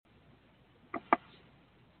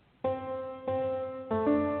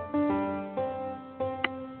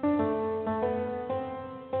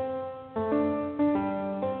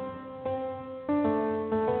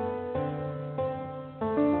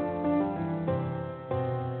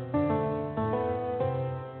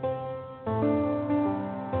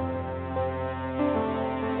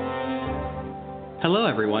Hello,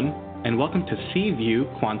 everyone, and welcome to Seaview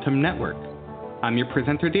Quantum Network. I'm your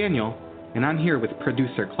presenter, Daniel, and I'm here with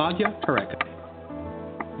producer Claudia Pareca.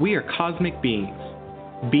 We are cosmic beings,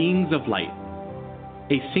 beings of light.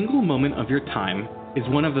 A single moment of your time is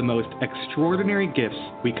one of the most extraordinary gifts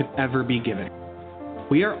we could ever be given.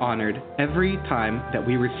 We are honored every time that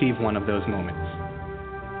we receive one of those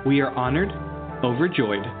moments. We are honored,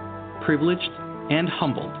 overjoyed, privileged, and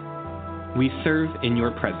humbled. We serve in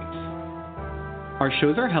your presence. Our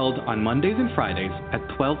shows are held on Mondays and Fridays at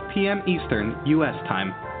 12 p.m. Eastern U.S.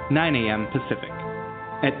 time, 9 a.m. Pacific.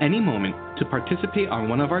 At any moment, to participate on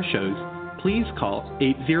one of our shows, please call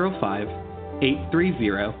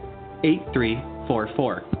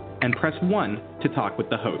 805-830-8344 and press 1 to talk with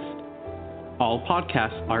the host. All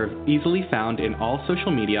podcasts are easily found in all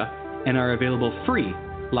social media and are available free,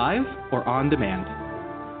 live, or on demand.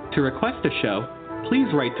 To request a show,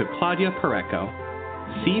 please write to Claudia Pareco,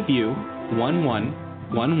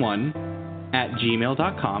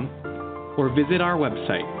 cview1111@gmail.com, or visit our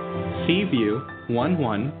website,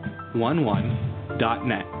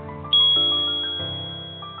 cview1111.net.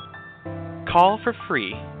 Call for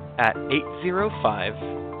free at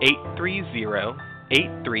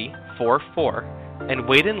 805-830-8344 and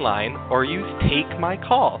wait in line or use Take My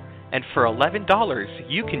Call. And for $11,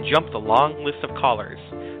 you can jump the long list of callers.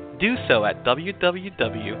 Do so at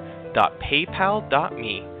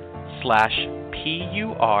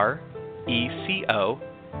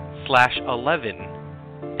www.paypal.me/PURECO/11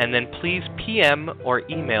 and then please PM or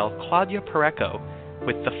email Claudia Pareco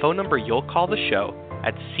with the phone number you'll call the show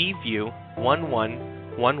at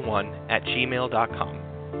cview1111@gmail.com.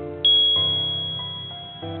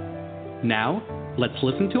 Now, let's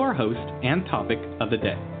listen to our host and topic of the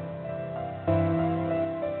day.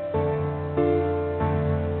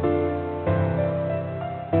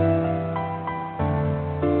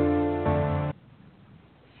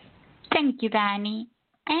 Thank you, Danny,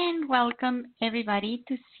 and welcome everybody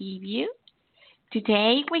to Seaview.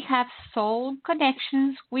 Today we have Soul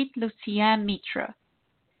Connections with Lucia Mitro.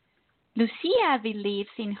 Lucia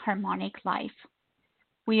believes in harmonic life.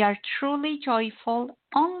 We are truly joyful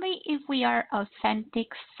only if we are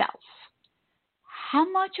authentic self. How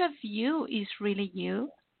much of you is really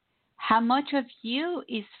you? How much of you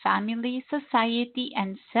is family, society,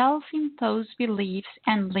 and self-imposed beliefs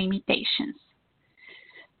and limitations?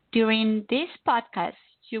 During this podcast,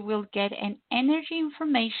 you will get an energy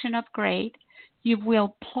information upgrade. You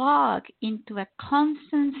will plug into a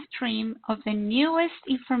constant stream of the newest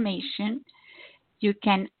information. You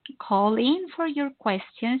can call in for your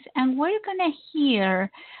questions, and we're going to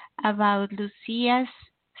hear about Lucia's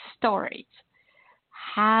stories,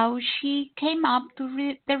 how she came up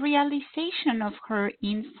to the realization of her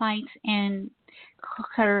insights and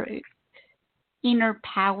her inner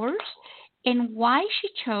powers, and why she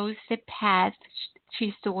chose the path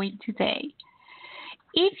she's doing today.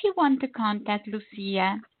 If you want to contact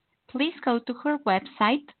Lucia, please go to her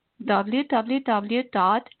website,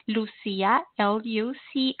 www.lucia, Lucia,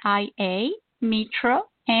 Mitro,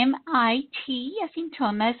 M-I-T, as in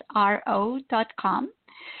Thomas, R-O.com.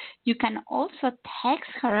 You can also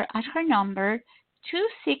text her at her number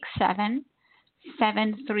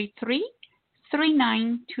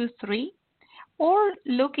 267-733-3923, or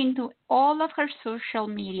look into all of her social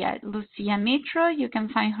media. Lucia Mitro, you can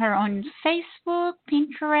find her on Facebook,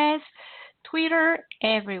 Pinterest, Twitter,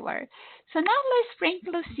 everywhere. So now let's bring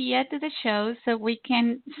Lucia to the show so we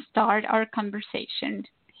can start our conversation.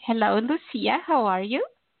 Hello, Lucia. How are you?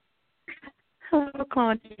 Hello,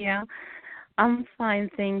 Claudia. I'm fine,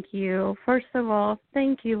 thank you. First of all,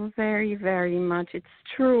 thank you very, very much. It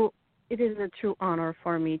is a true honor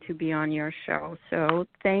for me to be on your show. So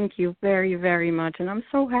thank you very, very much. And I'm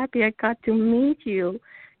so happy I got to meet you.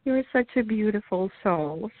 You're such a beautiful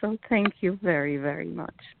soul. So thank you very, very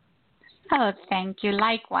much. Oh, thank you.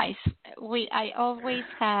 Likewise. I always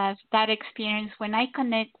have that experience when I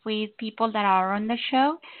connect with people that are on the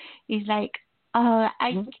show. It's like,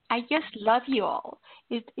 I just love you all.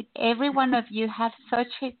 Every one of you has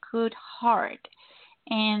such a good heart.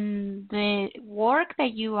 And the work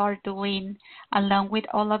that you are doing along with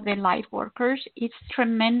all of the light workers is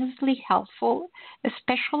tremendously helpful,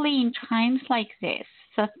 especially in times like this.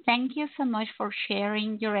 So thank you so much for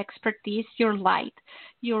sharing your expertise, your light,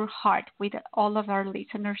 your heart with all of our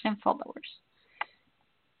listeners and followers.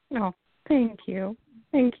 Oh, thank you.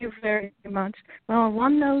 Thank you very much. Well,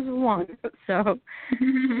 one knows one, so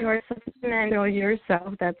you're such an angel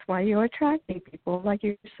yourself. That's why you're attracting people like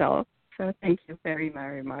yourself. So thank you very,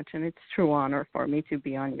 very much, and it's a true honor for me to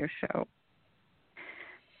be on your show.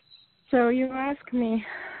 So you asked me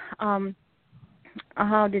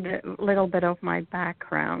a little bit of my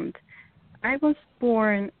background. I was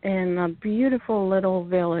born in a beautiful little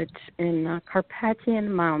village in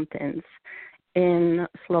Carpathian Mountains in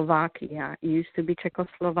Slovakia. It used to be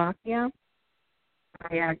Czechoslovakia.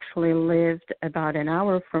 I actually lived about an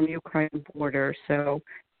hour from Ukraine border, so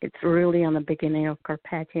it's really on the beginning of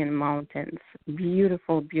Carpathian Mountains.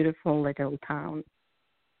 Beautiful, beautiful little town.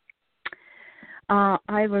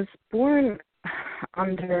 I was born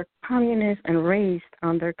under communist and raised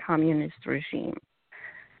under communist regime.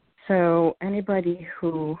 So anybody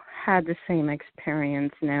who had the same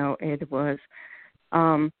experience know it was,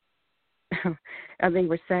 they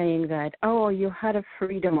were saying that, oh, you had a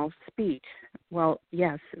freedom of speech. Well,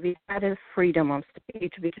 yes, we had a freedom of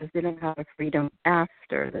speech because we didn't have a freedom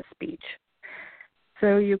after the speech.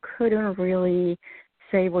 So you couldn't really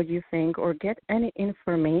say what you think or get any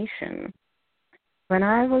information. When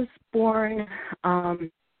I was born,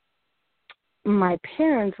 my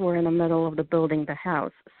parents were in the middle of building the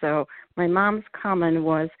house. So my mom's comment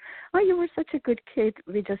was, oh, you were such a good kid.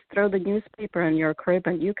 We just throw the newspaper in your crib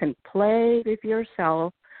and you can play with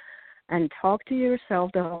yourself and talk to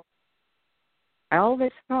yourself. I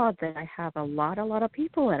always thought that I have a lot of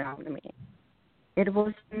people around me. It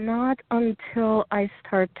was not until I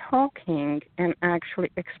started talking and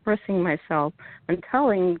actually expressing myself and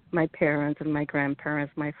telling my parents and my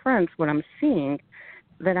grandparents, my friends, what I'm seeing,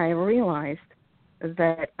 that I realized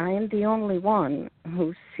that I am the only one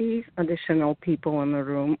who sees additional people in the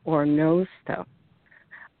room or knows stuff.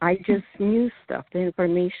 I just knew stuff. The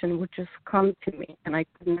information would just come to me, and I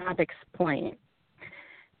could not explain.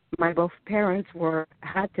 My both parents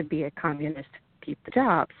had to be a communist to keep the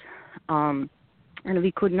jobs, and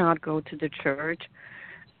we could not go to the church.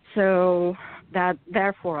 So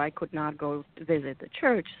therefore, I could not go to visit the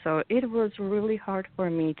church. So it was really hard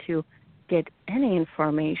for me to get any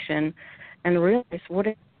information and realize what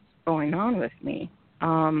is going on with me.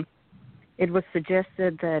 It was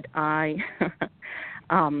suggested that I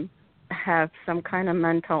have some kind of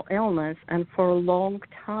mental illness, and for a long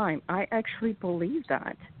time, I actually believed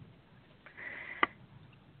that.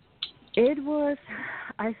 I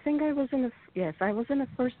was in the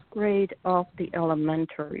first grade of the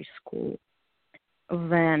elementary school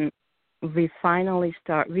when we finally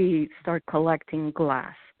start collecting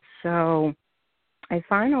glass. So I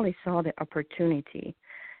finally saw the opportunity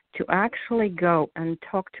to actually go and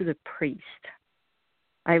talk to the priest.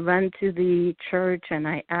 I went to the church and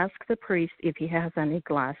I asked the priest if he has any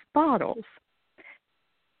glass bottles.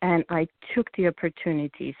 And I took the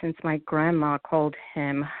opportunity, since my grandma called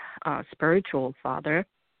him spiritual father,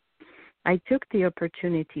 I took the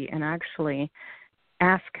opportunity and actually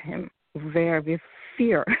asked him with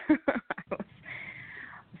fear. I was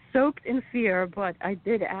soaked in fear, but I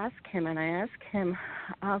did ask him, and I asked him,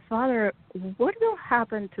 Father, what will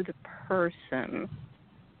happen to the person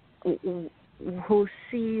who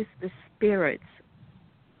sees the spirits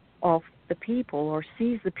of the people or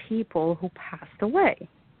sees the people who passed away?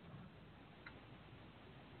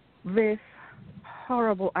 With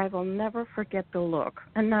horrible, I will never forget the look.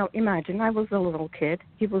 And now imagine, I was a little kid.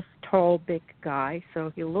 He was a tall, big guy,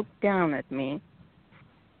 so he looked down at me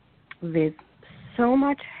with so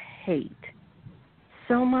much hate,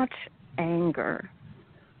 so much anger.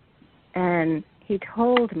 And he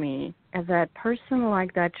told me that person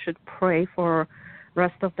like that should pray for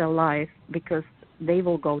rest of their life because they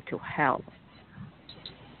will go to hell.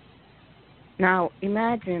 Now,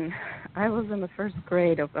 imagine, I was in the first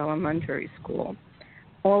grade of elementary school,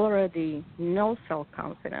 already no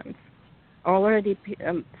self-confidence, already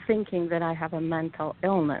thinking that I have a mental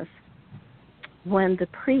illness, when the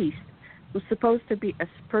priest was supposed to be a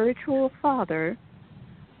spiritual father,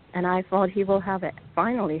 and I thought he will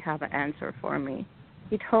finally have an answer for me.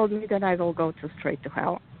 He told me that I will go straight to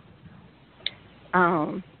hell.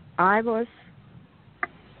 I was,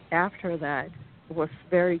 after that, was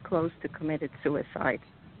very close to committed suicide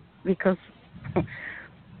because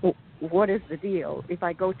what is the deal? If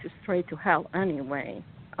I go straight to hell anyway,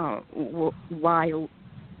 why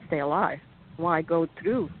stay alive? Why go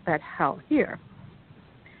through that hell here?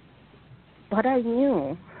 But I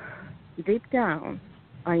knew, deep down,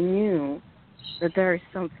 I knew that there is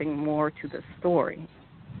something more to the story.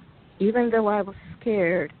 Even though I was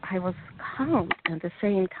scared, I was calm at the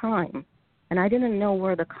same time. And I didn't know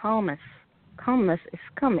where the calmness is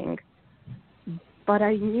coming. But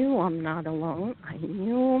I knew I'm not alone. I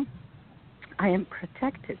knew I am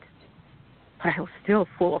protected. But I was still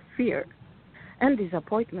full of fear and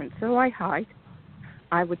disappointment. So I hide.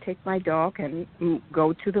 I would take my dog and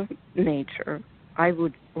go to the nature. I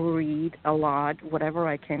would read a lot, whatever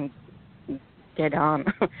I can get on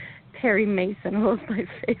Perry Mason was my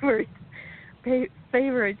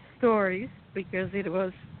favorite stories because it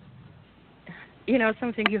was,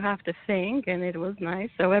 something you have to think, and it was nice.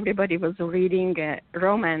 So everybody was reading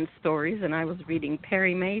romance stories, and I was reading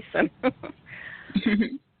Perry Mason.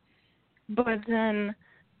 But then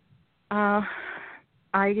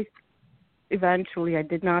I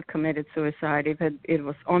did not commit suicide. It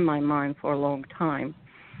was on my mind for a long time.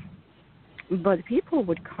 But people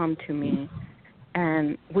would come to me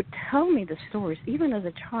and would tell me the stories, even as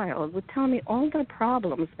a child, would tell me all their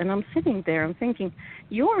problems. And I'm sitting there and thinking,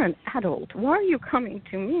 you're an adult. Why are you coming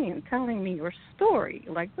to me and telling me your story?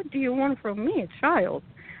 Like, what do you want from me, a child?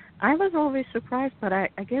 I was always surprised, but I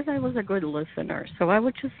guess I was a good listener, so I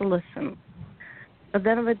would just listen. But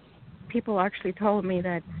then people actually told me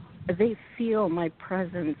that they feel my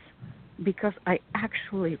presence because I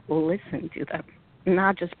actually listen to them.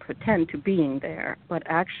 Not just pretend to being there, but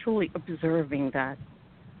actually observing that.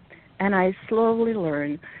 And I slowly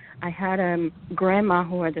learned. I had a grandma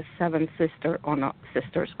who had 7 sisters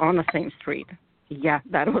on the same street. Yeah,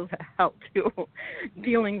 that was a help too,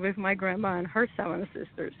 dealing with my grandma and her 7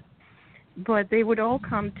 sisters. But they would all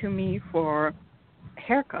come to me for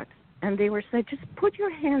haircuts, and they would say, "Just put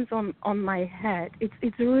your hands on my head.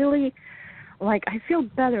 It's really like I feel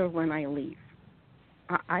better when I leave."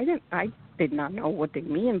 I did not know what they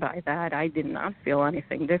mean by that. I did not feel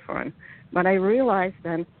anything different. But I realized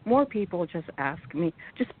then more people just ask me,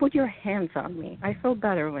 just put your hands on me. I feel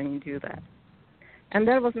better when you do that. And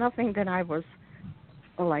there was nothing that I was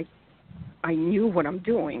like, I knew what I'm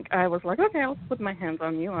doing. I was like, okay, I'll put my hands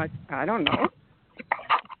on you. I don't know.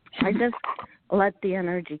 I just let the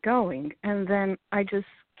energy going. And then I just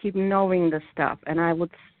keep knowing the stuff. And I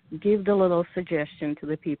would give the little suggestion to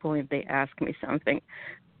the people if they ask me something.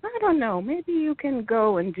 I don't know, maybe you can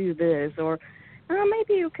go and do this, or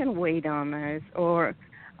maybe you can wait on this, or,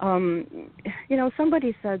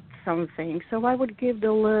 somebody said something. So I would give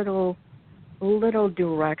the little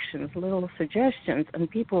directions, little suggestions, and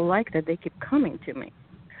people like that. They keep coming to me.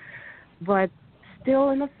 But still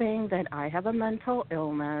in the thing that I have a mental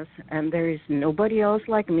illness, and there is nobody else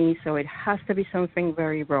like me, so it has to be something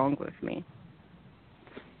very wrong with me.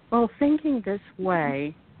 Well, thinking this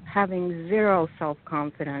way, having zero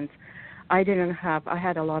self-confidence, I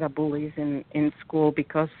had a lot of bullies in school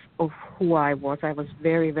because of who I was. I was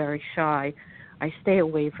very, very shy. I stay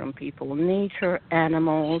away from people. Nature,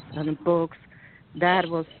 animals, and books, that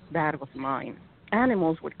was mine.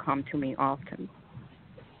 Animals would come to me often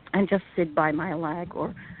and just sit by my leg,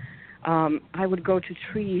 or I would go to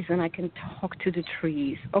trees and I can talk to the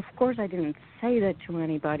trees. Of course, I didn't say that to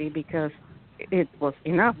anybody because it was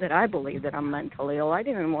enough that I believed that I'm mentally ill. I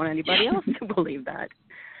didn't want anybody else to believe that.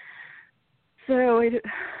 So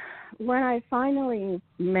when I finally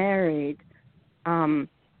married,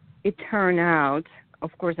 it turned out,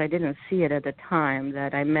 of course I didn't see it at the time,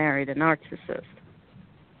 that I married a narcissist.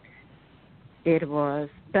 It was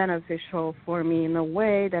beneficial for me in a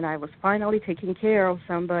way that I was finally taking care of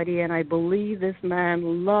somebody, and I believe this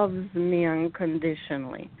man loves me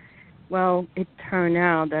unconditionally. Well, it turned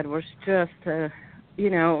out that was just,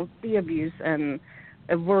 the abuse and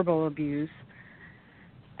verbal abuse.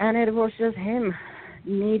 And it was just him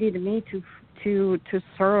needed me to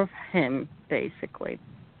serve him, basically.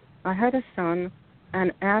 I had a son,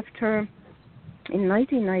 and in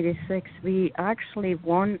 1996, we actually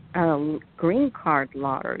won a green card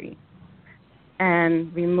lottery,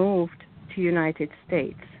 and we moved to United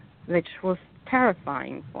States, which was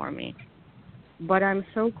terrifying for me. But I'm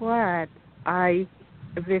so glad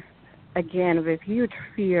with huge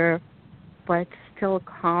fear, but still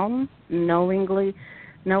calm, knowing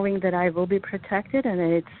that I will be protected,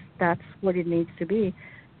 and that's what it needs to be.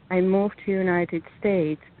 I moved to United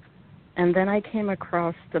States, and then I came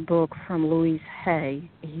across the book from Louise Hay,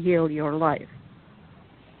 Heal Your Life.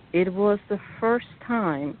 It was the first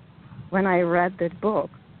time when I read that book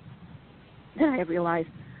that I realized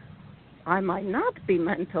I might not be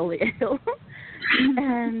mentally ill.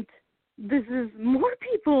 And this is more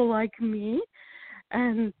people like me,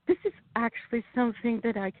 and this is actually something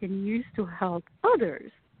that I can use to help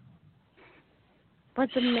others.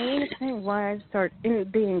 But the main thing why I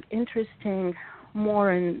started being interesting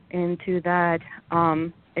more into that,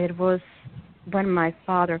 it was when my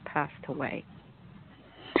father passed away.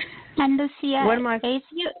 And Lucia,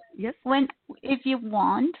 yes? if you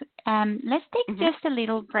want, let's take just a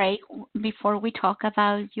little break before we talk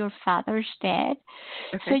about your father's death.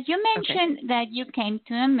 Okay. So you mentioned that you came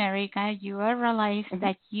to America, you realized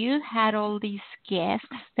that you had all these gifts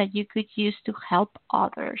that you could use to help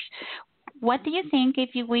others. what do you think if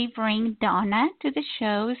we bring Donna to the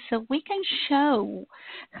show so we can show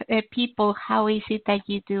people how is it that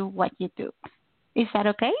you do what you do? Is that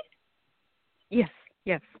okay? Yes,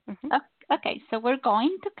 yes. Mm-hmm. Okay, so we're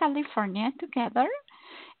going to California together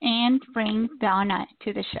and bring Donna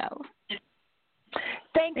to the show.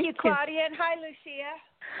 Thank you, Claudia, and hi, Lucia.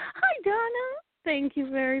 Hi, Donna. Thank you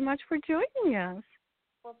very much for joining us.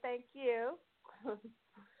 Well, thank you.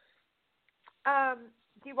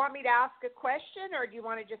 Do you want me to ask a question, or do you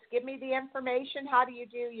want to just give me the information? How do you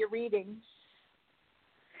do your readings?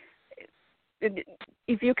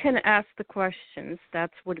 If you can ask the questions,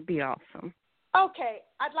 that would be awesome. Okay.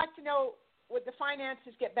 I'd like to know, would the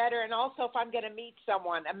finances get better, and also if I'm going to meet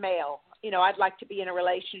someone, a male. I'd like to be in a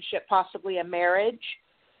relationship, possibly a marriage.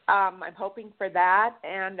 I'm hoping for that,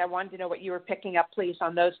 and I wanted to know what you were picking up, please,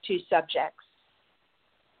 on those two subjects.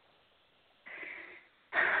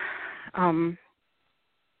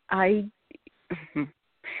 I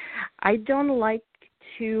don't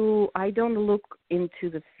look into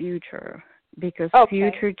the future because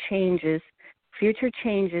future changes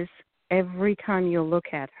every time you look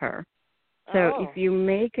at her. So if you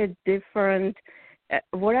make a different,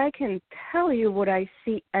 what I can tell you what I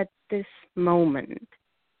see at this moment,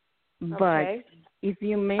 but if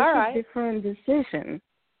you make a different decision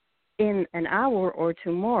in an hour or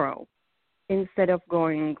tomorrow, instead of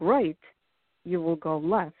going right, you will go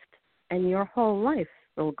left, and your whole life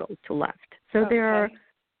will go to left. So there are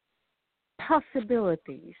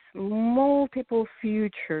possibilities, multiple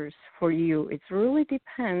futures for you. It really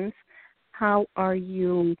depends how are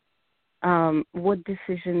you, what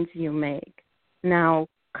decisions you make. Now,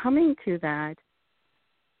 coming to that,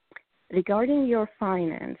 regarding your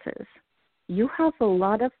finances, you have a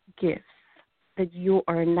lot of gifts that you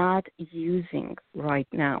are not using right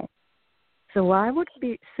now. So I would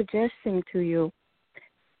be suggesting to you,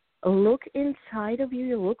 look inside of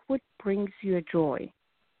you, look what brings you joy.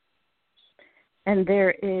 And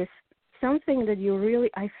there is something that you really,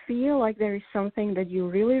 I feel like there is something that you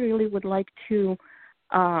really, really would like to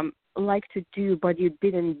do, but you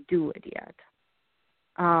didn't do it yet.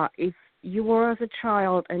 If you were as a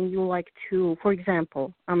child and you like to, for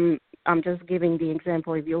example, I'm just giving the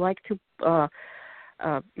example, if you like to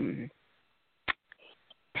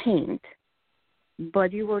paint,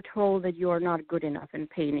 but you were told that you are not good enough in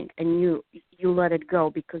painting, and you let it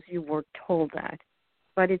go because you were told that.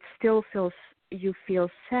 But it still you feel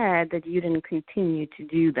sad that you didn't continue to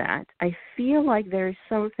do that. I feel like there is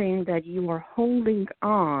something that you are holding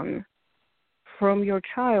on from your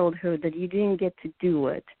childhood that you didn't get to do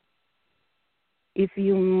it.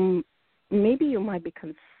 Maybe you might be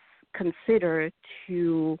consider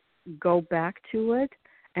to go back to it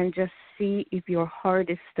and just see if your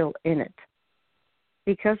heart is still in it.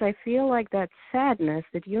 Because I feel like that sadness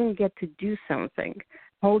that you didn't get to do something,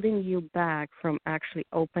 holding you back from actually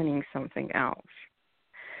opening something else.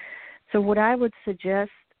 So what I would suggest,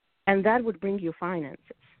 and that would bring you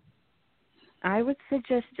finances, I would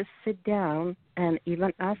suggest just sit down and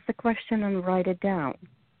even ask the question and write it down.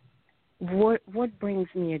 What brings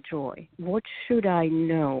me a joy? What should I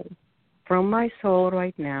know from my soul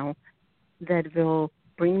right now that will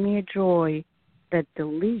bring me a joy that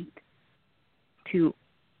will lead to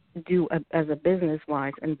do as a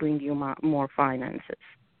business-wise and bring you more finances?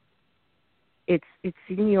 It's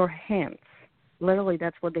in your hands. Literally,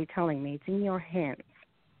 that's what they're telling me. It's in your hands.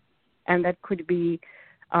 And that could be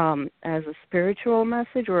as a spiritual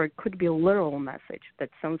message, or it could be a literal message.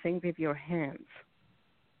 That's something with your hands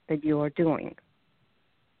that you are doing.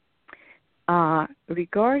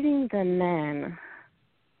 Regarding the man,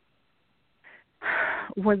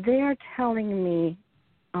 what they are telling me,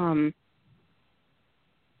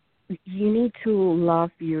 you need to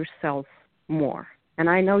love yourself more. And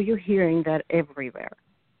I know you're hearing that everywhere.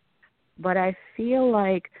 But I feel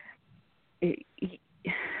like,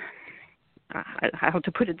 how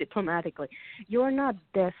to put it diplomatically, you're not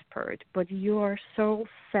desperate, but you are so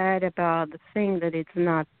sad about the thing that it's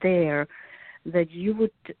not there that you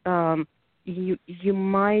would, you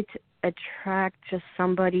might attract just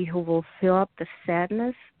somebody who will fill up the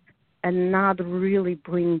sadness and not really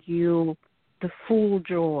bring you the full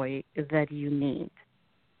joy that you need.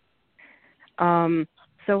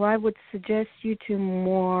 So I would suggest you to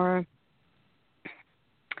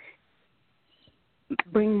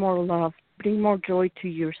bring more love, bring more joy to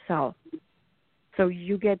yourself. So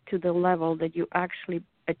you get to the level that you actually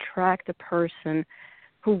attract a person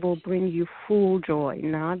who will bring you full joy,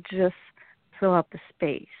 not just fill up the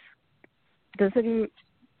space. Does it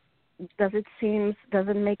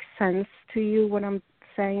make sense to you what I'm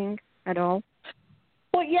saying at all?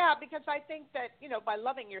 Well, yeah, because I think that, by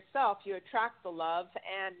loving yourself, you attract the love.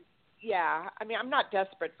 And, yeah, I mean, I'm not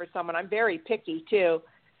desperate for someone. I'm very picky, too.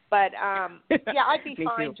 But, yeah, I'd be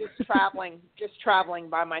fine too. just traveling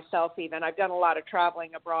by myself even. I've done a lot of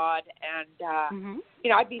traveling abroad. And,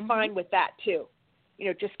 I'd be fine with that, too.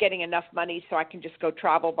 Just getting enough money so I can just go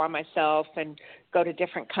travel by myself and go to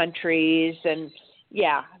different countries. And,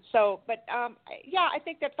 yeah, so, but, yeah, I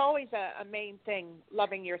think that's always a main thing,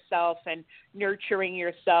 loving yourself and nurturing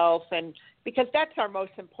yourself. And because that's our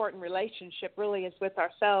most important relationship really is with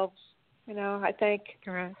ourselves, I think.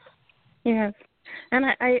 Correct. Yes. And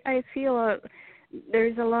I feel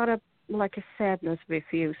there's a lot of, like, a sadness with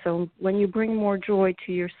you. So when you bring more joy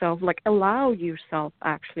to yourself, like, allow yourself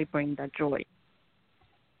actually bring that joy.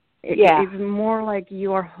 It's more like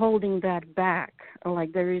you are holding that back.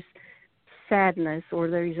 Like there is sadness or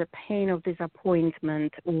there is a pain of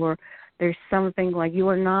disappointment or there's something like you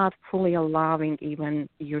are not fully allowing even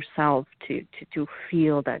yourself to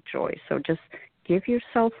feel that joy. So just give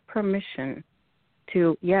yourself permission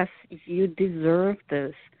to, yes, you deserve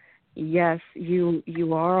this. Yes, you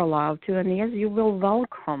are allowed to, and yes, you will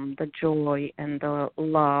welcome the joy and the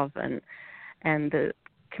love and the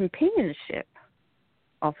companionship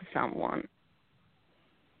of someone.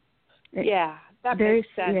 Yeah, that makes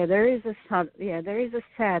sense. Yeah, there is a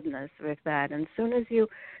sadness with that, and as soon as you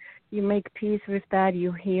make peace with that,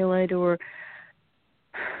 you heal it, or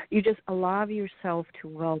you just allow yourself to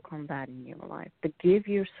welcome that in your life, to give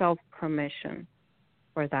yourself permission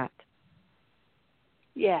for that.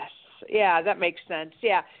 Yes, yeah, that makes sense.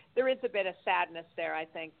 Yeah, there is a bit of sadness there, I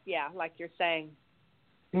think. Yeah, like you're saying,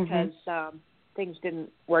 because things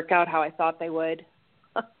didn't work out how I thought they would.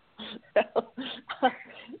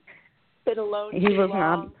 Been alone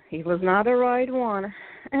he was not the right one.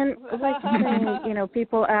 And like saying,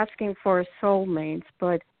 people asking for soulmates,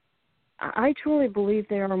 but I truly believe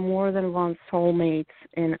there are more than one soulmates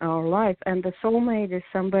in our life, and the soulmate is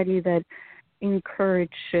somebody that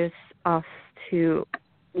encourages us to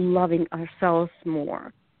loving ourselves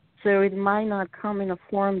more. So it might not come in a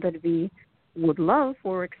form that we would love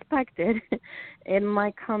or expected. It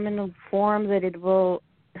might come in a form that it will,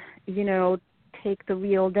 take the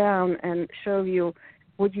wheel down and show you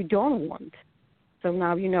what you don't want. So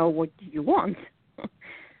now you know what you want.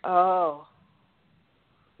 Oh,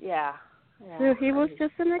 yeah. So he was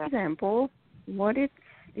just an example what it's,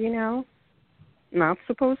 not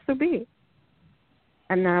supposed to be.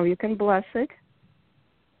 And now you can bless it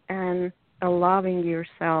and allowing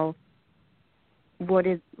yourself what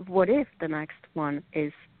if the next one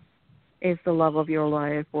is the love of your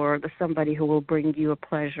life or somebody who will bring you a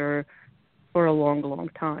pleasure for a long, long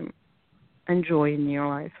time and joy in your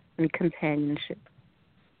life and companionship.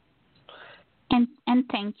 And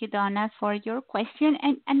thank you, Donna, for your question.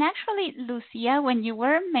 And actually, Lucia, when you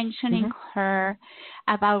were mentioning her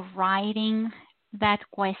about writing that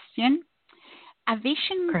question, a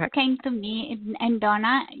vision came to me. And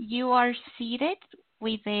Donna, you are seated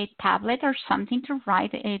with a tablet or something to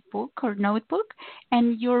write a book or notebook,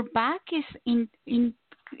 and your back is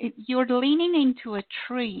you're leaning into a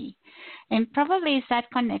tree, and probably it's that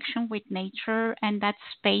connection with nature and that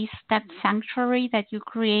space, that sanctuary that you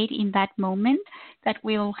create in that moment that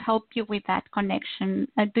will help you with that connection.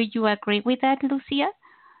 Do you agree with that, Lucia?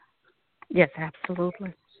 Yes,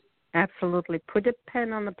 absolutely. Absolutely. Put a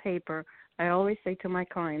pen on the paper. I always say to my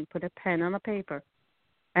client, put a pen on the paper.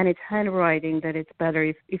 And it's handwriting that it's better.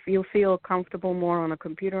 If you feel comfortable more on a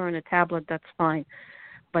computer or on a tablet, that's fine.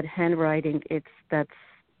 But handwriting, it's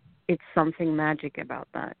something magic about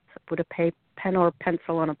that. So put a pen or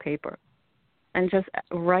pencil on a paper and just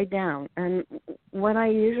write down. And what I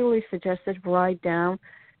usually suggest is write down.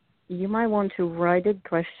 You might want to write a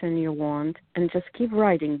question you want and just keep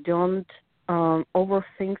writing. Don't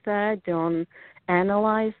overthink that. Don't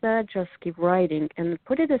analyze that. Just keep writing and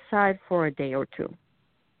put it aside for a day or two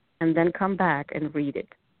and then come back and read it.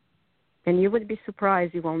 And you would be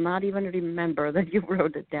surprised. You will not even remember that you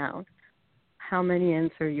wrote it down. How many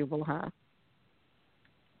answers you will have.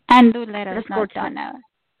 And do let us know, Donna.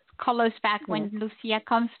 Call us back when Lucia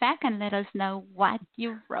comes back and let us know what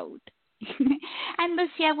you wrote. And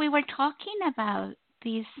Lucia, we were talking about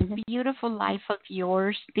this beautiful life of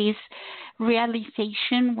yours, this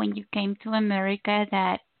realization when you came to America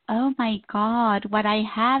that, oh my God, what I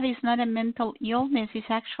have is not a mental illness. It's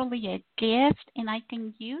actually a gift, and I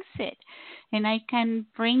can use it, and I can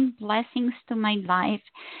bring blessings to my life.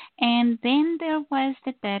 And then there was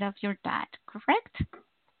the death of your dad, correct?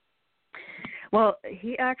 Well,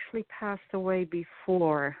 he actually passed away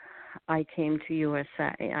before I came to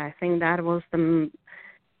USA. I think that was the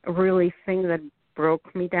really thing that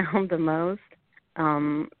broke me down the most.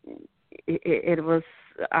 Um, it was,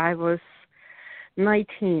 I was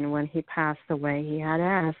 19 when he passed away. He had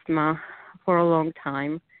asthma for a long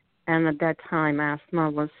time, and at that time, asthma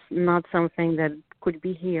was not something that could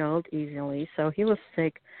be healed easily. So he was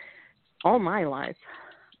sick all my life.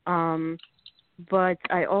 But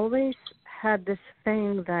I always had this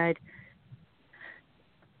thing that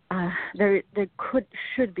there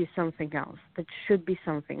should be something else. There should be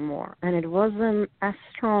something more, and it wasn't as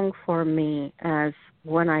strong for me as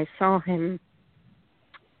when I saw him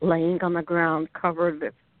laying on the ground covered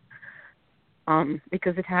with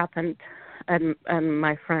because it happened at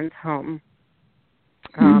my friend's home.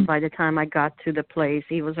 By the time I got to the place,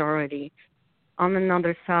 he was already on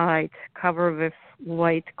another side, covered with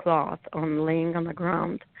white cloth, laying on the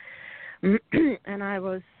ground. And I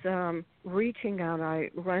was reaching out. I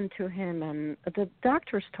ran to him, and the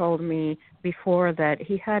doctors told me before that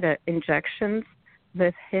he had injections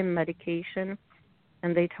with him, medication,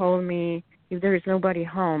 and they told me if there is nobody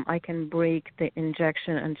home, I can break the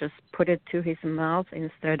injection and just put it to his mouth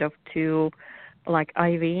instead of to, like,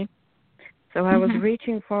 IV. So I was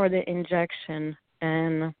reaching for the injection,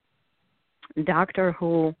 and the doctor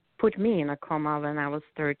who put me in a coma when I was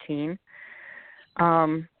 13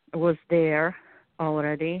 was there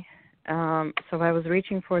already. So I was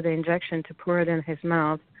reaching for the injection to pour it in his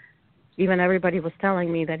mouth. Even everybody was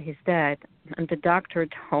telling me that he's dead, and the doctor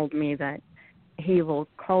told me that he will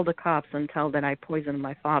call the cops and tell that I poisoned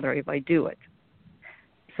my father if I do it.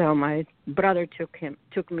 So my brother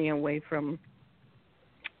took me away from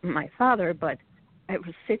my father, but I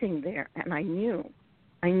was sitting there, and I knew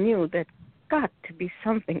that got to be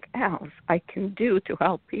something else I can do to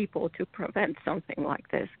help people to prevent something like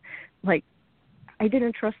this. Like, I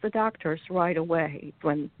didn't trust the doctors right away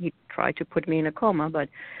when he tried to put me in a coma, but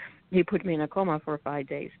he put me in a coma for 5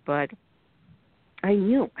 days. But I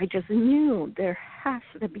just knew there has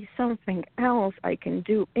to be something else I can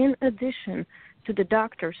do in addition to the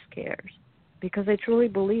doctor's cares, because I truly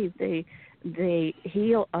believe they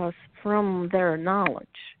heal us from their knowledge,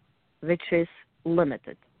 which is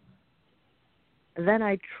limited. Then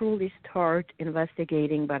I truly start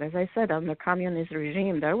investigating, but as I said, under communist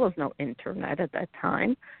regime, there was no internet at that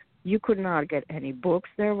time. You could not get any books.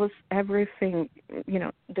 There was everything,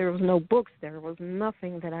 there was no books. There was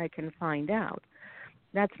nothing that I can find out.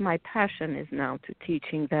 That's my passion is now to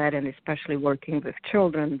teaching that, and especially working with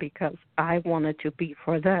children, because I wanted to be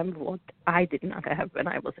for them what I did not have when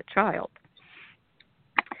I was a child.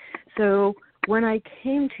 So when I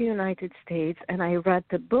came to United States and I read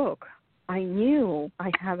the book, I knew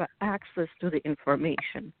I have access to the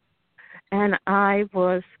information. And I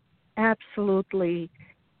was absolutely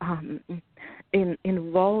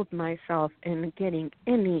involved myself in getting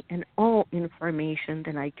any and all information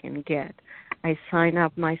that I can get. I signed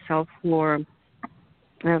up myself for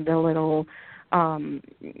the little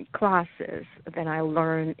classes that I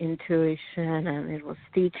learned, intuition, and it was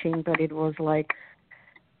teaching, but it was like,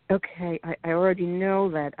 okay, I already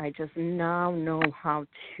know that. I just now know how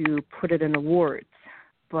to put it in words.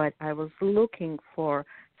 But I was looking for,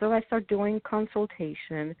 so I started doing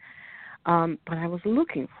consultation, but I was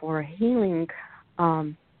looking for a healing,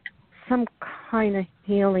 some kind of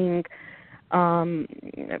healing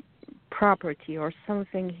property or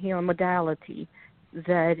something here, modality,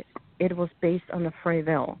 that it was based on the free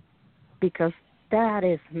will, because that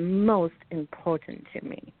is most important to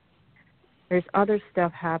me. There's other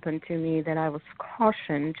stuff happened to me that I was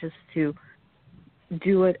cautioned just to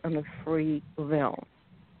do it on a free will.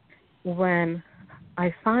 When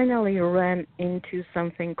I finally ran into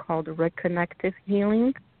something called reconnective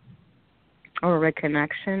healing or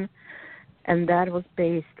reconnection, and that was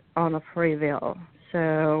based on a free will.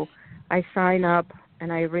 So I signed up,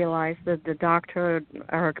 and I realized that the doctor,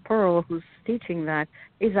 Eric Pearl, who's teaching that,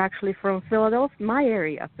 is actually from Philadelphia, my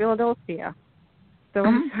area, Philadelphia. So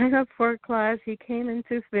I signed up for a class. He came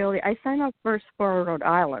into Philly. I signed up first for Rhode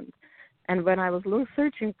Island. And when I was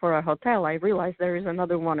searching for a hotel, I realized there is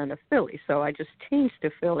another one in Philly. So I just changed to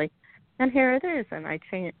Philly. And here it is. And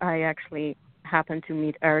I actually happened to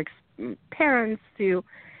meet Eric's parents, too.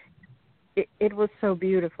 It was so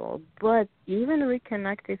beautiful. But even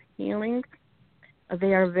reconnective healing,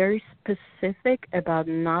 they are very specific about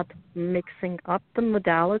not mixing up the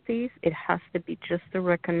modalities. It has to be just a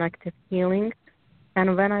reconnective healing.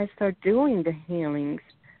 And when I started doing the healings,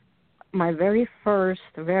 my very first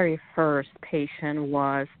patient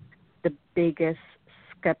was the biggest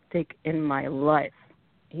skeptic in my life.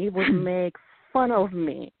 He would make fun of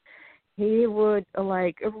me. He would,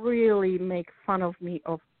 really make fun of me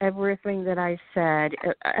of everything that I said.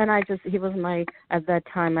 And he was my, at that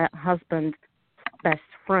time, husband best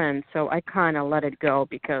friend, so I kind of let it go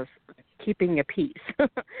because keeping a peace.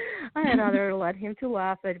 I'd rather let him to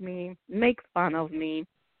laugh at me, make fun of me.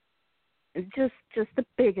 Just the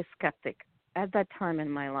biggest skeptic at that time in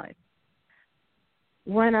my life.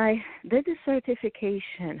 When I did the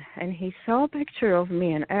certification and he saw a picture of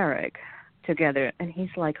me and Eric together, and he's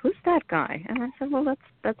like, "Who's that guy?" And I said, "Well,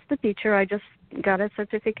 that's the teacher. I just got a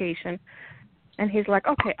certification." And he's like,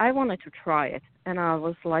 "Okay, I wanted to try it." And I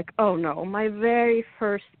was like, "Oh no, my very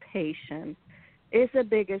first patient is the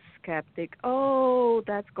biggest skeptic. Oh,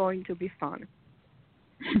 that's going to be fun."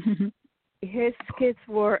 His kids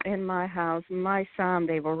were in my house. My son,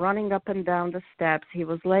 they were running up and down the steps. He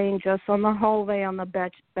was laying just on the hallway on the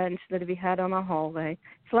bench that we had on the hallway.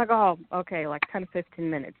 It's like, "Oh, okay, like 10, 15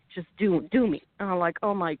 minutes. Just do me." And I'm like,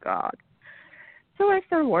 "Oh, my God." So I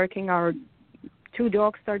start working. Our 2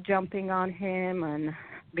 dogs start jumping on him, and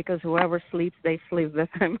because whoever sleeps, they sleep with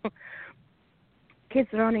him. Kids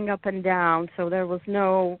running up and down, so there was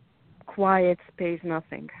no quiet space,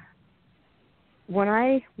 nothing. When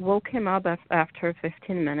I woke him up after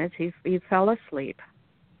 15 minutes, he fell asleep.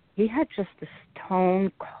 He had just a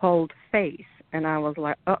stone-cold face, and I was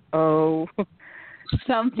like, uh-oh.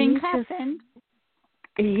 Something happened.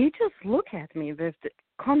 He just looked at me with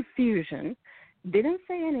confusion, didn't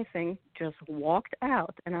say anything, just walked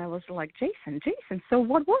out, and I was like, Jason, so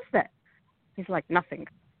what was that?" He's like, "Nothing."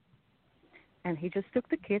 And he just took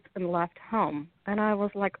the kids and left home, and I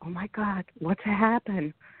was like, "Oh, my God, what's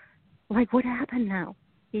happened? Like, what happened now?"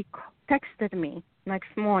 He texted me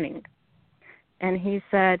next morning, and he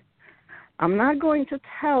said, "I'm not going to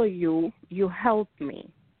tell you helped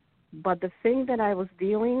me, but the thing that I was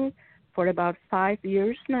dealing for about 5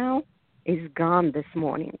 years now is gone this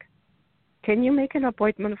morning. Can you make an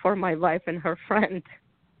appointment for my wife and her friend?"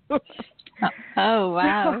 Oh,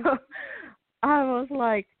 wow. So I was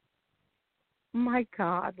like, my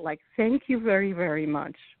God, like, thank you very, very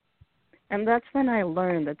much. And that's when I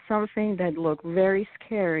learned that something that looked very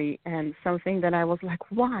scary and something that I was like,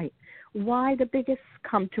 why? Why the biggest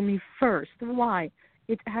come to me first? Why?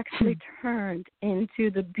 It actually turned into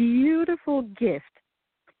the beautiful gift.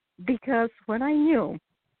 Because when I knew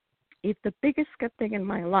if the biggest skeptic in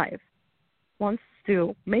my life wants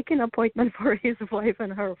to make an appointment for his wife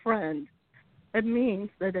and her friend, it means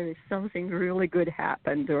that there is something really good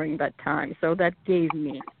happened during that time. So that gave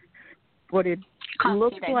me what it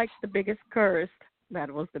looked like the biggest curse. That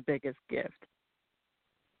was the biggest gift.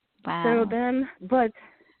 Wow. So then, but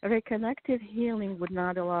reconnective healing would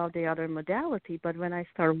not allow the other modality. But when I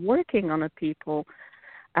start working on the people,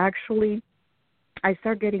 actually, I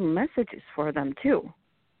start getting messages for them too.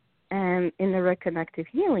 And in the reconnective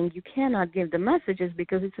healing, you cannot give the messages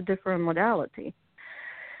because it's a different modality.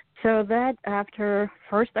 So that after,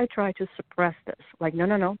 first I tried to suppress this, like,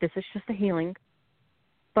 no, this is just a healing.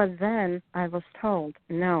 But then I was told,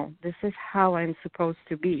 no, this is how I'm supposed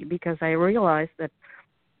to be, because I realized that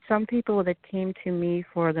some people that came to me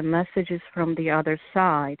for the messages from the other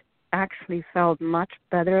side actually felt much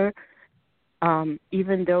better,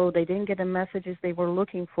 even though they didn't get the messages they were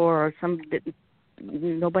looking for, or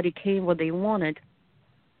nobody came what they wanted.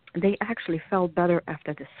 They actually felt better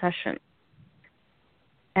after the session.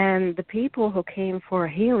 And the people who came for a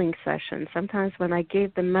healing session, sometimes when I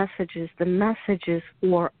gave the messages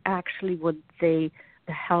were actually what they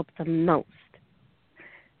helped them most.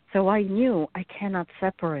 So I knew I cannot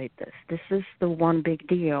separate this. This is the one big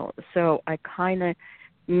deal. So I kind of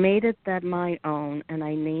made it that my own, and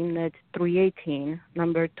I named it 318.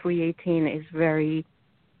 Number 318 is very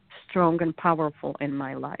strong and powerful in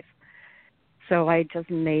my life. So I just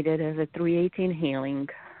made it as a 318 healing.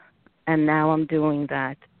 And now I'm doing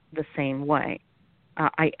that the same way.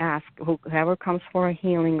 I ask whoever comes for a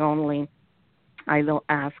healing only, I will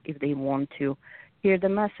ask if they want to hear the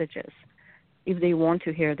messages. If they want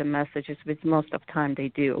to hear the messages, which most of the time they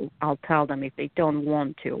do, I'll tell them. If they don't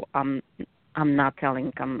want to, I'm not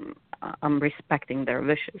telling them. I'm respecting their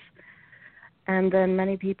wishes. And then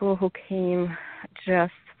many people who came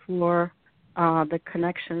just for the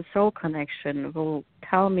connection, soul connection, will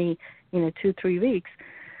tell me in 2-3 weeks,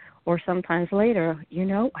 or sometimes later,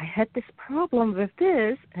 I had this problem with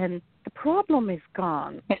this, and the problem is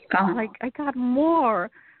gone. It's gone. Like, I got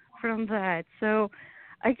more from that. So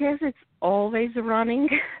I guess it's always running.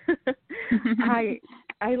 I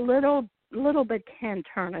little bit can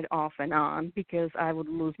turn it off and on, because I would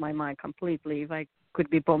lose my mind completely if I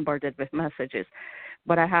could be bombarded with messages.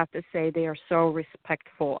 But I have to say they are so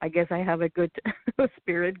respectful. I guess I have a good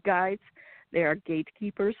spirit guides. They are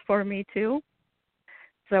gatekeepers for me too.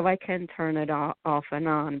 So I can turn it off and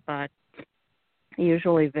on, but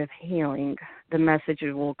usually with healing, the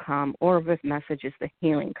messages will come, or with messages, the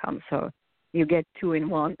healing comes. So you get two in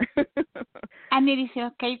one. And it is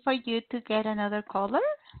okay for you to get another caller?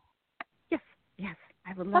 Yes, yes,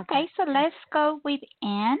 I would love Okay, so let's go with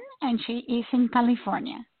Anne, and she is in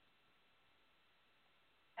California.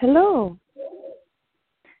 Hello.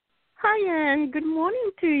 Hi, Anne. Good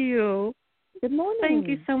morning to you. Good morning. Thank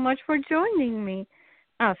you so much for joining me.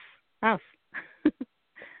 Us.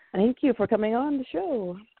 Thank you for coming on the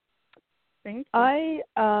show. Thank you. I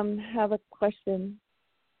have a question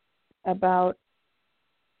about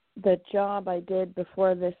the job I did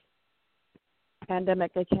before this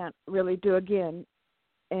pandemic. I can't really do again,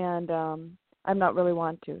 and I'm not really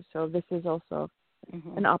want to. So this is also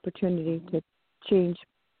an opportunity to change,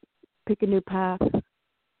 pick a new path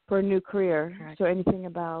for a new career. Correct. So anything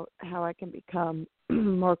about how I can become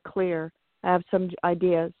more clear. I have some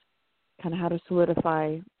ideas, kind of how to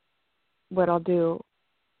solidify what I'll do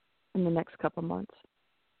in the next couple months.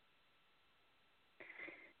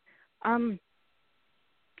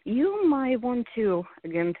 You might want to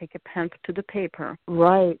again take a pen to the paper.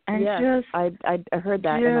 Right. And yes. just I heard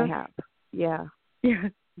that and I have. Yeah. Yeah.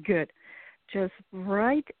 Good. Just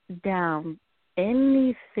write down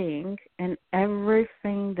anything and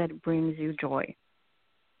everything that brings you joy.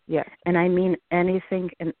 Yes. And I mean anything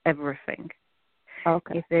and everything.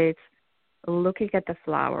 Okay. If it's looking at the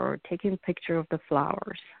flower or taking a picture of the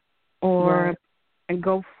flowers, or right. and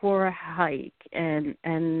go for a hike and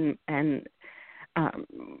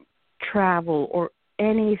travel, or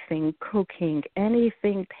anything, cooking,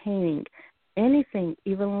 anything, painting, anything,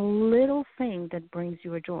 even a little thing that brings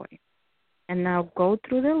you a joy. And now go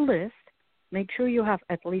through the list. Make sure you have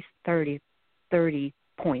at least 30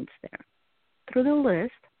 points there. Through the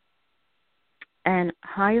list and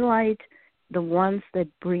highlight the ones that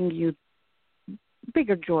bring you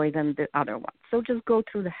bigger joy than the other ones. So just go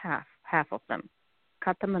through the half of them.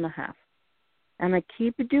 Cut them in half. And I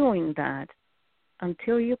keep doing that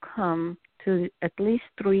until you come to at least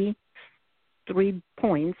three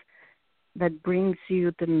points that brings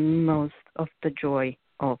you the most of the joy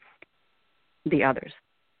of the others.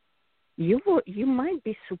 You might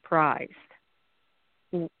be surprised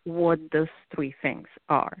what those three things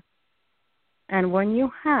are. And when you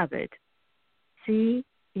have it, see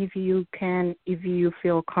if you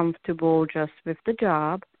feel comfortable just with the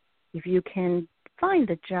job, if you can find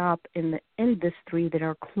a job in the industry that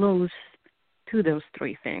are close to those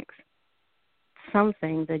three things,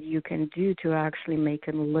 something that you can do to actually make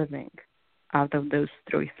a living out of those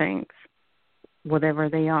three things, whatever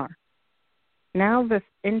they are. Now with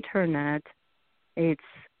internet, it's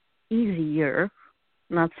easier.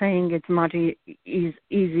 Not saying it's much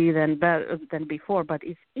easy than before, but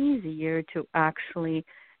it's easier to actually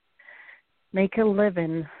make a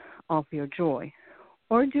living of your joy,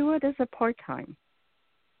 or do it as a part-time.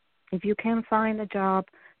 If you can find a job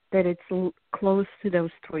that it's close to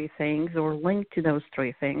those three things or linked to those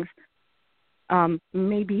three things,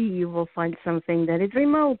 maybe you will find something that is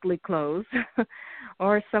remotely close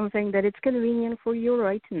or something that it's convenient for you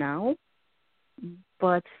right now,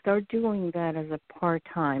 but start doing that as a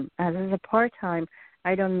part-time. As a part-time,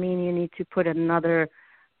 I don't mean you need to put another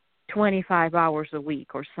 25 hours a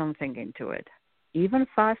week or something into it. Even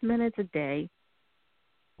 5 minutes a day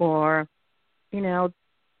or,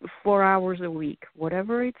 4 hours a week,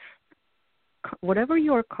 whatever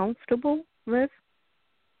you're comfortable with,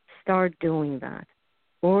 start doing that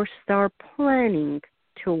or start planning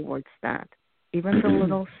towards that. Even the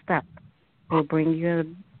little step will bring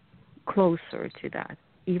you closer to that.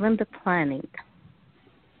 Even the planning.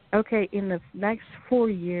 Okay, in the next 4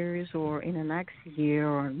 years or in the next year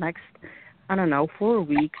or next, 4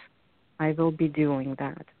 weeks, I will be doing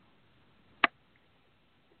that.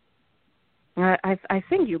 I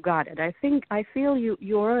think you got it. I feel you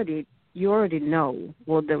already know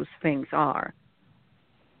what those things are,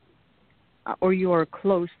 or you are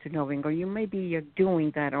close to knowing, or you're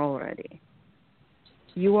doing that already.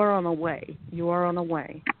 You are on a way.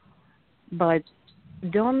 But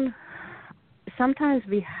sometimes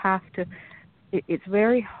we have to. It's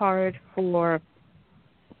very hard for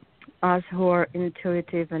us who are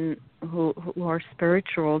intuitive and who are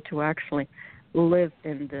spiritual to actually live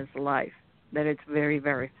in this life that it's very,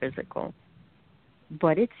 very physical.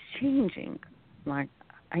 But it's changing. Like,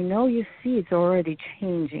 I know you see it's already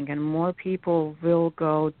changing, and more people will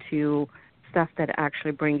go to stuff that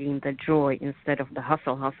actually bringing the joy instead of the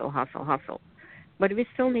hustle. But we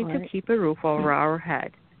still need to keep a roof over our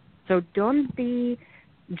head. So don't be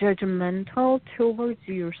judgmental towards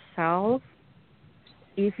yourself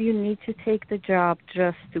if you need to take the job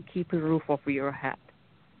just to keep a roof over your head.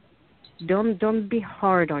 Don't be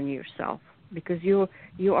hard on yourself, because you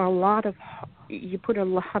put a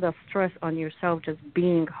lot of stress on yourself just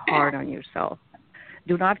being hard on yourself.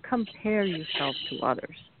 Do not compare yourself to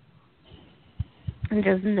others. And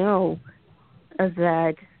just know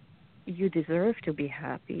that you deserve to be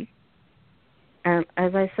happy. And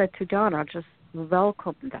as I said to Donna, just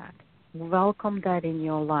welcome that. Welcome that in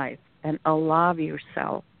your life and allow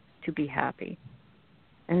yourself to be happy.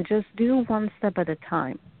 And just do one step at a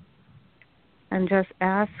time. And just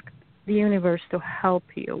ask the universe to help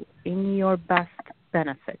you in your best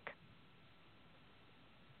benefit.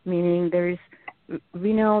 Meaning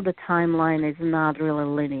we know the timeline is not really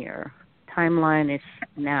linear. Timeline is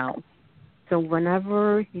now. So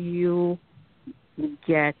whenever you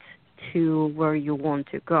get to where you want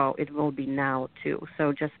to go, it will be now too.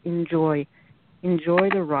 So just enjoy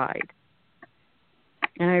the ride.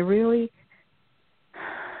 And I really...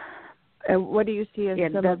 what do you see as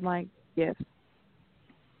some of my gifts?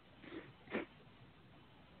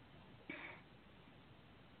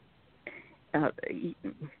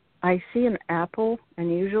 I see an apple,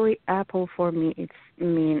 and usually apple for me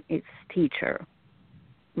it's teacher.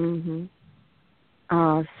 Mhm.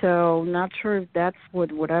 So not sure if that's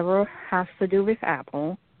whatever has to do with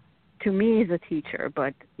apple. To me, is a teacher,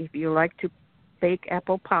 but if you like to bake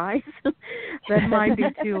apple pies, that might be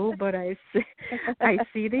too. But I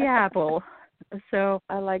see the apple. So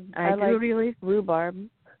I like really rhubarb.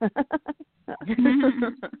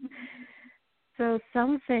 So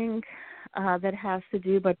something that has to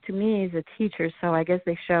do, but to me is a teacher. So I guess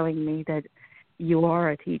they're showing me that you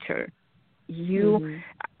are a teacher.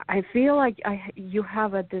 I feel like you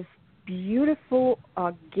have this beautiful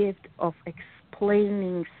gift of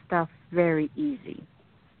explaining stuff very easy.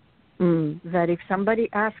 That if somebody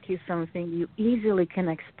asks you something, you easily can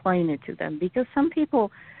explain it to them. Because some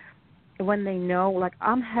people, when they know, like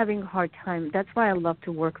I'm having a hard time, that's why I love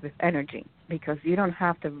to work with energy, because you don't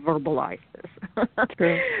have to verbalize this.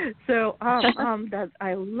 True. So that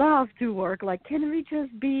I love to work. Like, can we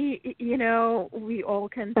just be, we all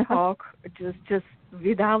can talk just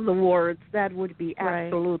without the words? That would be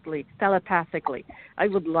absolutely telepathically. I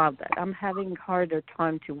would love that. I'm having a harder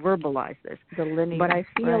time to verbalize this. But I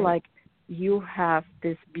feel like you have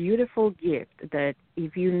this beautiful gift that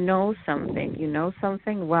if you know something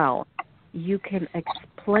well, you can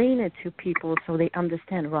explain it to people so they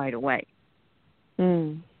understand right away.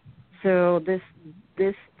 So this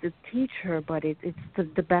the teacher, but it's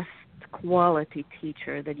the best quality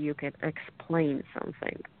teacher that you can explain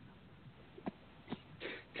something.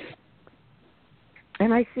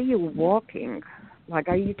 And I see you walking. Like,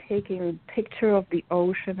 are you taking a picture of the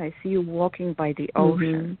ocean? I see you walking by the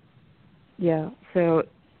ocean. Yeah. So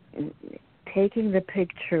taking the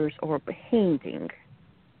pictures or painting,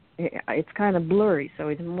 it's kind of blurry, so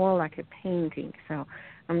it's more like a painting. So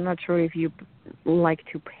I'm not sure if you like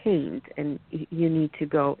to paint and you need to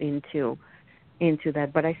go into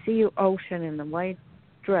that. But I see you ocean in the white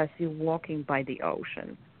dress, you walking by the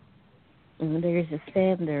ocean. And there's a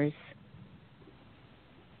sand,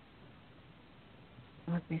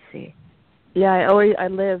 let me see. Yeah, I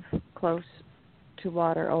live close to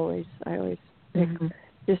water always. I always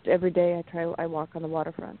just every day I walk on the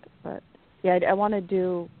waterfront. But yeah, I want to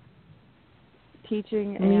do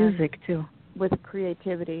teaching and music too. With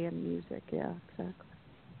creativity and music, yeah, exactly.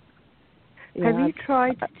 Yeah, have you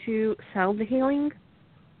tried to sound healing?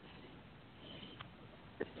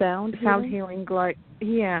 Sound healing, like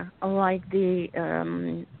the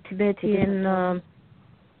Tibetan,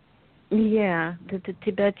 the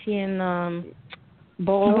Tibetan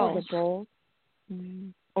bowls. The bowls.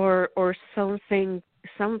 Or something,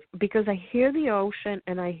 because I hear the ocean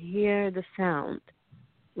and I hear the sound.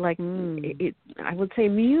 Like I would say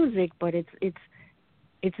music, but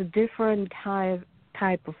it's a different type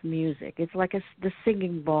of music. It's like the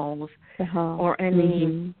singing bowls or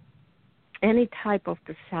any type of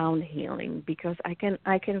the sound healing, because I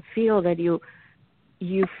can feel that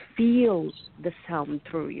you feel the sound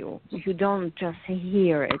through you. You don't just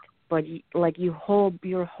hear it, but your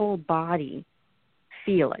whole body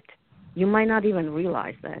feel it. You might not even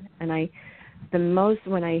realize that. And the most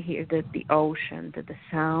when I hear the ocean, the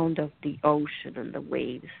sound of the ocean and the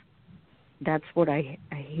waves, that's what I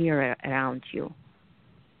hear around you.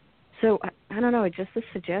 So I don't know. It's just a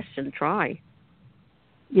suggestion. Try.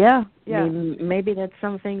 Yeah. Maybe that's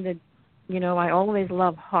something that, I always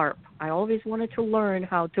love harp. I always wanted to learn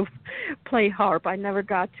how to play harp. I never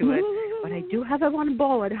got to it, but I do have one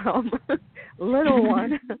ball at home, little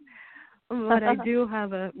one. But I do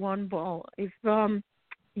have one ball. If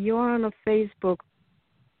you're on a Facebook,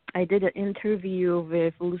 I did an interview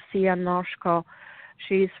with Lucia.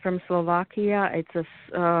 She's from Slovakia. It's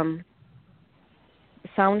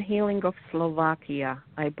Sound Healing of Slovakia,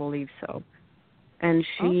 I believe so. And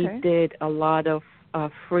she did a lot of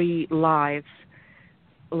free lives,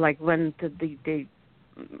 like when the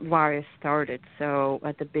virus started. So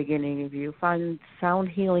at the beginning, if you find Sound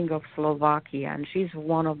Healing of Slovakia, and she's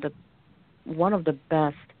one of the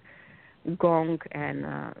best gong and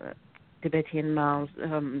Tibetan mouse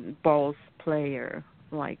balls player.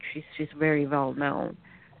 Like she's very well known.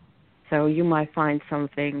 So you might find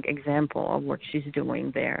something example of what she's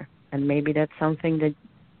doing there, and maybe that's something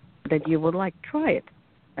that you would like to try it.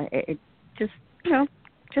 It just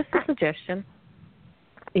just a suggestion.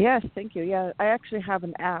 Yes, thank you. Yeah, I actually have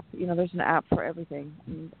an app. There's an app for everything.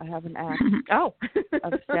 And I have an app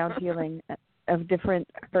of sound healing of different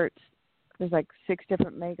hertz. There's like 6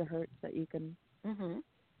 different megahertz that you can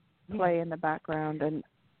play in the background, and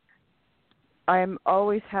I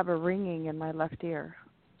always have a ringing in my left ear,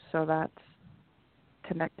 so that's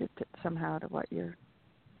connected somehow to what you're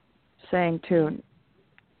saying too. And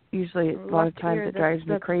usually, a lot of times it drives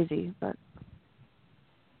me crazy, but.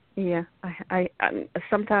 Yeah, I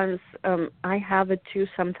sometimes I have it too.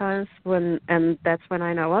 Sometimes and that's when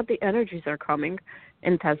I know what the energies are coming,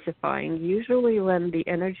 intensifying. Usually, when the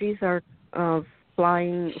energies are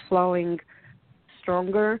flowing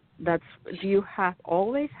stronger, do you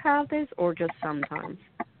always have this, or just sometimes?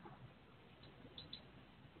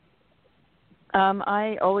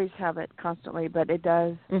 I always have it constantly, but it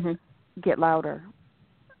does get louder.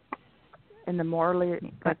 In the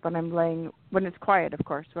morning, like when it's quiet, of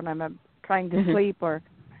course, when I'm trying to sleep or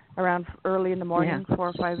around early in the morning, 4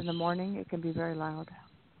 or 5 in the morning, it can be very loud.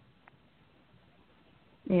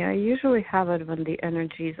 Yeah, I usually have it when the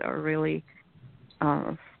energies are really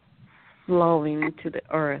flowing to the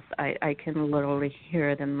earth. I can literally hear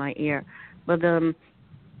it in my ear. But the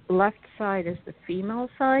left side is the female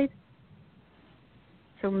side.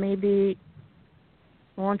 So maybe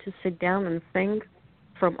I want to sit down and think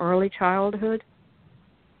from early childhood,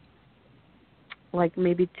 like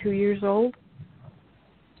maybe 2 years old.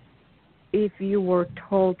 If you were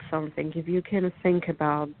told something, if you can think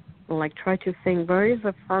about, like try to think, where is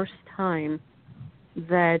the first time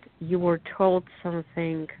that you were told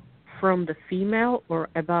something from the female or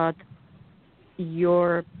about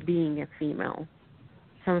your being a female?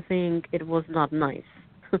 Something it was not nice.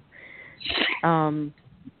 And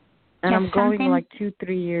I'm going like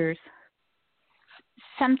 2-3 years.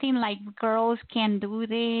 Something like girls can do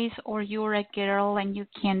this, or you're a girl and you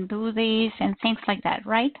can do this, and things like that,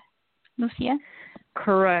 right, Lucia?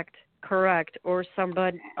 Correct. Or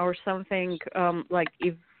something like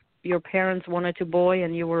if your parents wanted a boy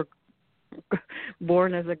and you were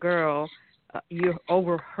born as a girl, you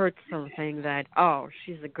overheard something that, oh,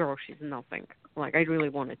 she's a girl, she's nothing. Like, I really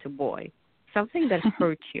wanted a boy. Something that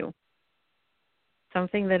hurt you.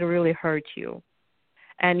 Something that really hurt you.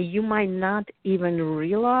 And you might not even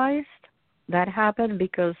realize that happened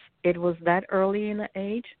because it was that early in the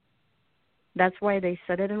age. That's why they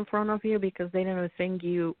said it in front of you, because they didn't think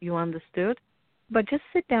you understood. But just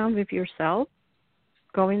sit down with yourself,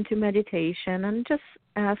 go into meditation, and just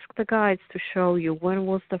ask the guides to show you when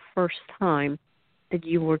was the first time that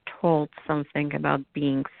you were told something about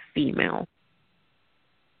being female,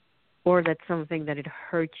 or that something that it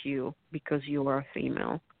hurt you because you were a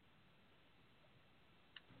female.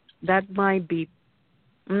 That might be,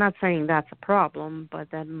 I'm not saying that's a problem,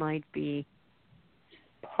 but that might be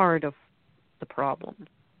part of the problem.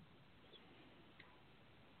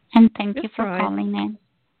 And thank you for calling in.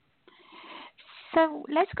 So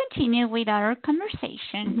let's continue with our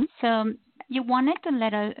conversation. So you wanted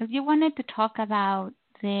to talk about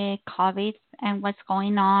the COVID and what's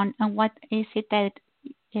going on, and what is it that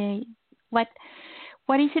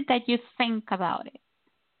what is it that you think about it?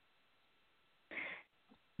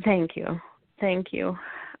 Thank you.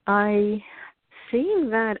 I see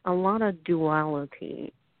that a lot of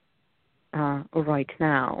duality right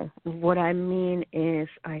now. What I mean is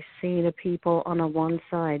I see the people on the one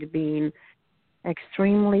side being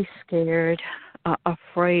extremely scared,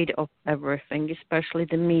 afraid of everything, especially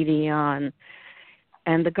the media,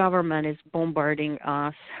 and the government is bombarding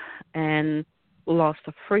us, and loss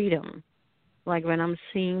of freedom. Like when I'm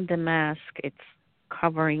seeing the mask, it's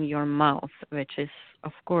covering your mouth, which is,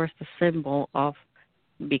 of course, the symbol of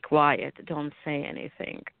be quiet, don't say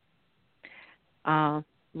anything.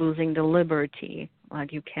 Losing the liberty,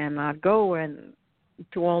 like you cannot go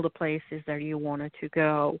to all the places that you wanted to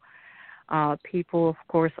go. People, of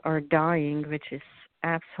course, are dying, which is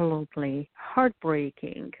absolutely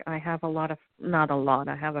heartbreaking. I have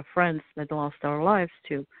I have a friends that lost their lives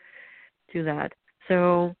to that.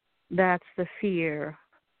 So that's the fear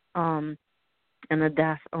and the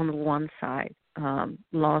death on one side,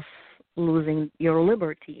 losing your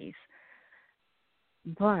liberties.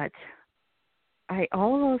 But I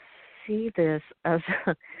almost see this as,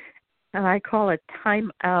 and I call it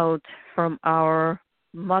time out from our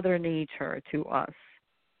Mother Nature to us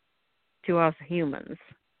humans.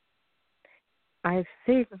 I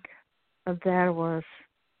think there was,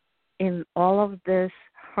 in all of this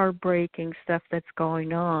heartbreaking stuff that's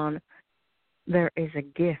going on, there is a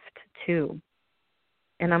gift too.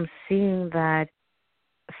 And I'm seeing that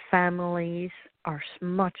families are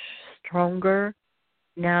much stronger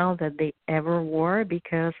now than they ever were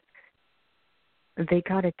because they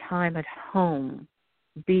got a time at home,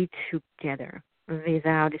 be together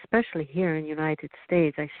without, especially here in the United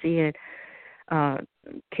States, I see it,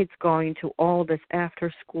 kids going to all this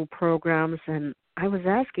after-school programs, and I was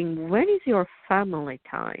asking, when is your family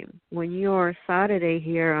time? When you're Saturday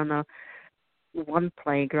here on a one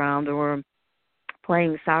playground or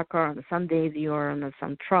playing soccer on Sundays, you're on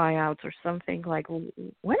some tryouts or something, like,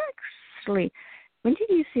 when did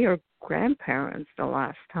you see your grandparents the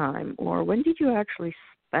last time? Or when did you actually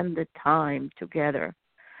spend the time together?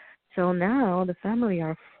 So now the family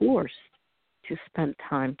are forced to spend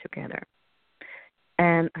time together.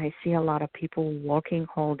 And I see a lot of people walking,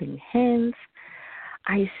 holding hands.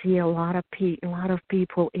 I see a lot of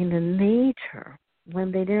people in the nature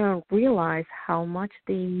when they didn't realize how much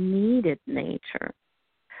they needed nature.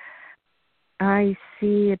 I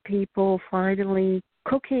see people finally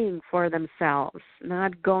cooking for themselves,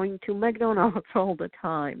 not going to McDonald's all the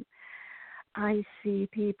time. I see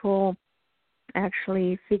people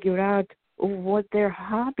actually figure out what their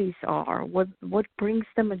hobbies are, what brings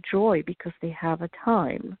them a joy because they have a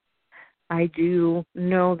time. I do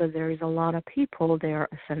know that there is a lot of people, they are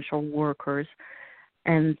essential workers,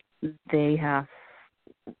 and they have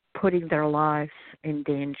putting their lives in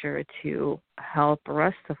danger to help the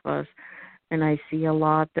rest of us. And I see a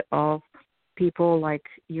lot of people like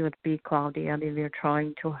you at B, Claudia, and we're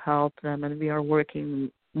trying to help them, and we are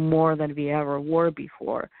working more than we ever were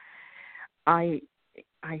before. I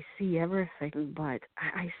see everything, but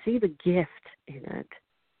I see the gift in it.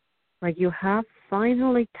 Like, you have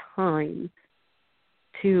finally time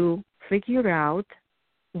to figure out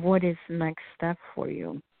what is next step for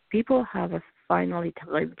you. People have a finally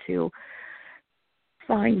time to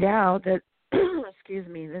find out that, excuse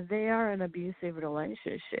me, that they are in an abusive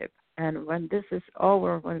relationship. And when this is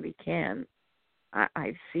over, when we can,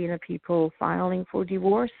 I've seen people filing for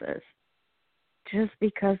divorces just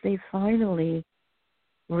because they finally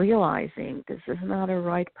realizing this is not a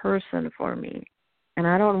right person for me. And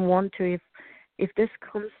I don't want to, if this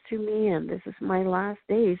comes to me and this is my last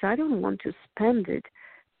days, I don't want to spend it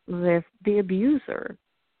with the abuser.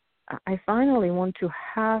 I finally want to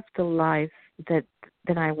have the life that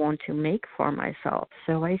I want to make for myself.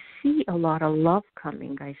 So I see a lot of love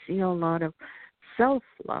coming. I see a lot of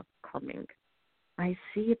self-love coming. I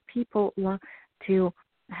see people to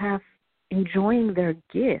have enjoying their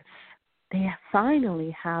gifts. They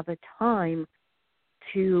finally have a time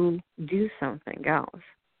to do something else.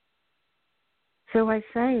 So I'm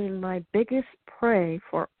saying my biggest prayer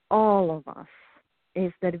for all of us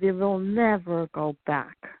is that we will never go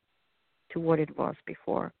back to what it was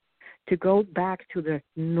before, to go back to the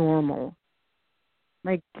normal.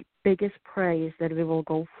 My biggest prayer is that we will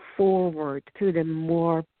go forward to the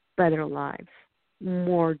more better lives,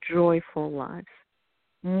 more joyful lives,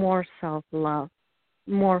 more self-love,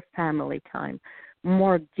 more family time,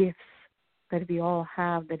 more gifts that we all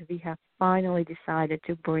have, that we have finally decided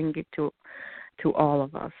to bring it to all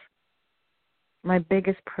of us. My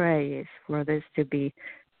biggest prayer is for this to be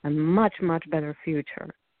a much, much better future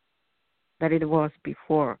than it was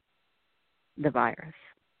before the virus.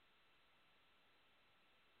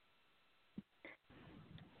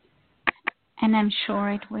 And I'm sure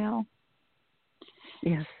it will.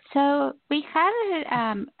 Yes. So we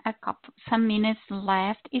have some minutes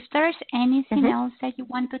left. If there's anything else that you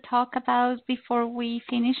want to talk about before we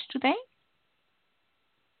finish today?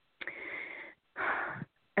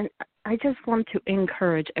 And I just want to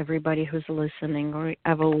encourage everybody who's listening or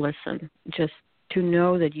ever listen, just to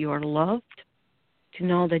know that you are loved, to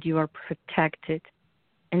know that you are protected,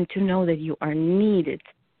 and to know that you are needed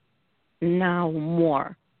now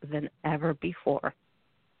more than ever before.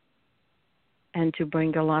 And to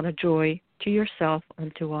bring a lot of joy to yourself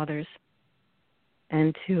and to others,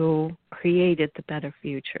 and to create it the better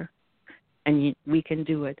future. And we can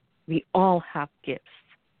do it. We all have gifts.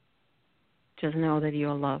 Just know that you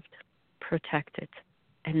are loved, protected,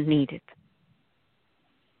 and needed.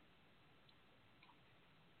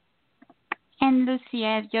 And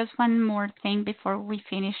Lucia, just one more thing before we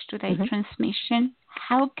finish today's transmission.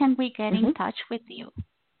 How can we get in touch with you?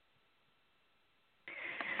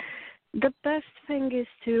 The best thing is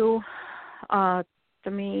to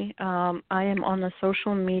me, I am on the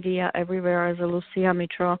social media everywhere as a Lucia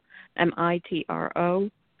Mitro, Mitro.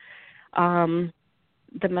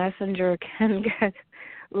 The messenger can get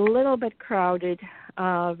a little bit crowded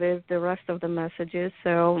with the rest of the messages,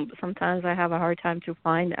 so sometimes I have a hard time to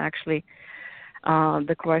find actually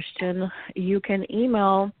the question. You can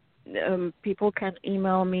email, people can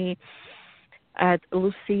email me at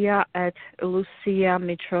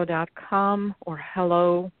lucia@luciamitro.com or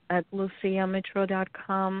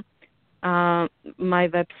hello@luciamitro.com. My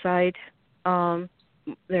website,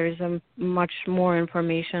 there's much more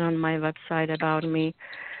information on my website about me.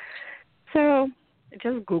 So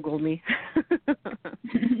just Google me.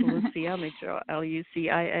 Lucia Mitro,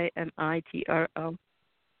 LuciaMitro.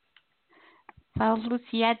 Well,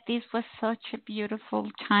 Lucia, this was such a beautiful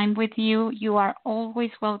time with you. You are always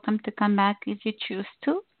welcome to come back if you choose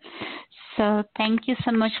to. So thank you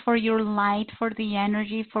so much for your light, for the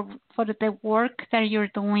energy, for the work that you're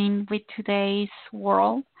doing with today's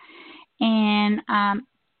world. And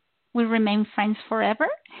we remain friends forever.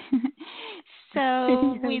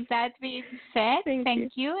 So with that being said,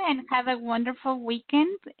 thank you and have a wonderful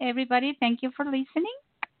weekend, everybody. Thank you for listening.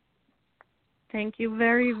 Thank you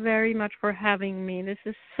very, very much for having me. This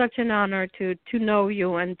is such an honor to know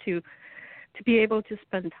you and to be able to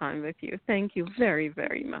spend time with you. Thank you very,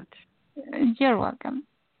 very much. You're welcome.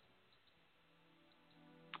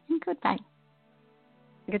 And goodbye.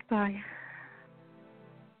 Goodbye.